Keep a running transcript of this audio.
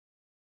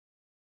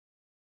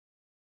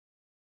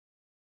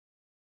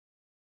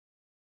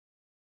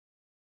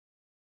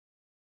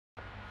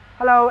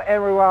Hello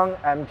everyone,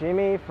 I'm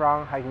Jimmy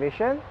from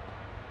Hikvision.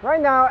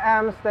 Right now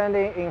I'm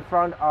standing in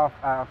front of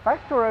a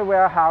factory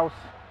warehouse.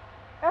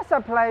 As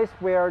a place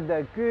where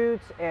the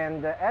goods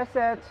and the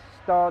assets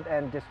stored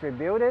and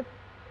distributed,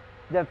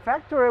 the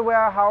factory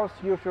warehouse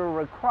usually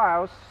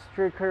requires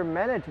stricter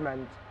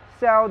management,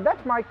 so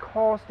that might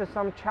cause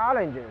some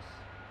challenges.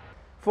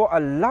 For a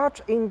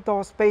large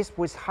indoor space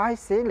with high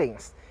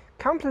ceilings,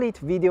 complete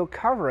video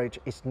coverage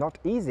is not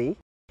easy.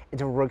 It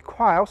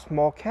requires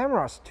more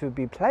cameras to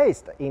be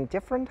placed in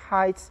different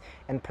heights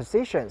and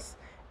positions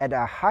at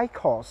a high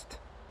cost.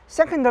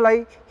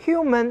 Secondly,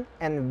 humans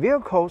and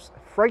vehicles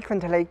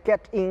frequently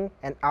get in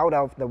and out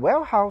of the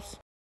warehouse,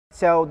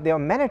 so their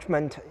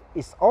management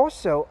is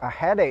also a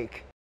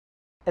headache.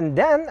 And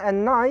then at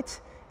night,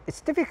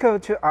 it's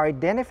difficult to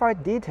identify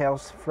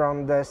details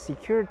from the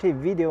security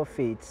video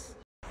feeds.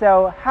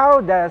 So how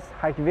does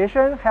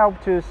Hikvision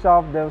help to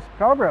solve those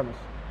problems?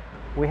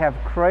 We have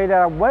created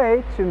a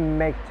way to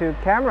make two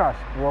cameras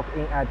work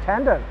in a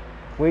tandem,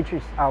 which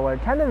is our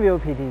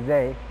TandemVu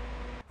PTZ.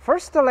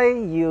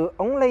 Firstly, you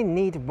only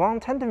need one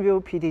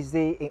TandemVu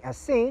PTZ in a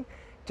scene,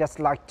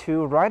 just like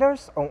two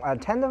riders on a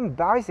tandem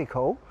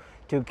bicycle.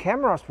 Two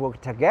cameras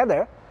work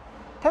together.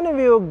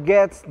 TandemVu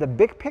gets the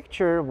big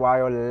picture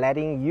while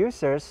letting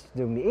users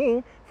zoom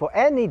in for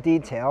any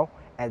detail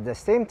at the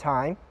same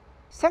time.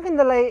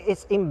 Secondly,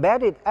 its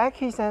embedded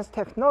Hikvision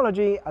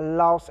technology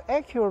allows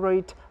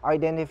accurate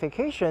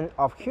identification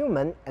of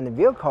humans and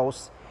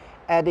vehicles,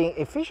 adding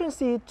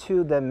efficiency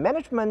to the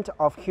management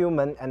of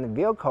humans and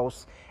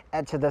vehicles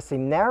at the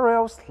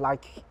scenarios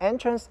like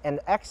entrance and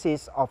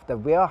exits of the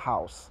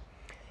warehouse.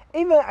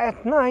 Even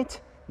at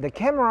night, the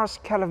camera's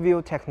color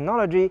view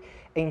technology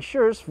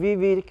ensures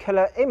vivid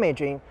color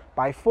imaging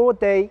by full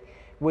day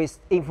with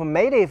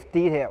informative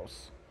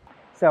details.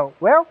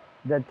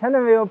 The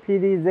TandemVu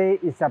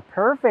PTZ is a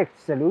perfect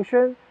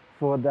solution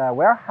for the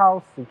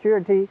warehouse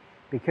security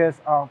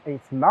because of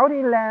its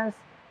multi-lens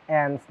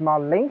and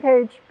smart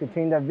linkage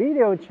between the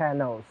video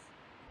channels.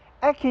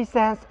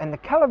 Hikvision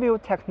and color view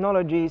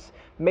technologies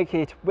make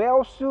it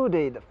well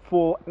suited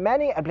for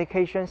many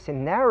application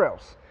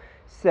scenarios.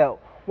 So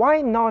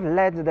why not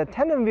let the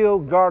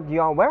TandemVu guard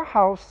your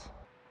warehouse?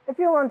 If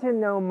you want to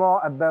know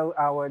more about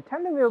our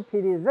TandemVu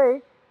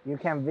PTZ, you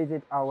can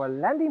visit our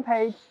landing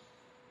page.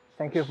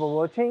 Thank you for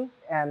watching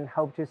and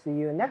hope to see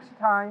you next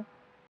time.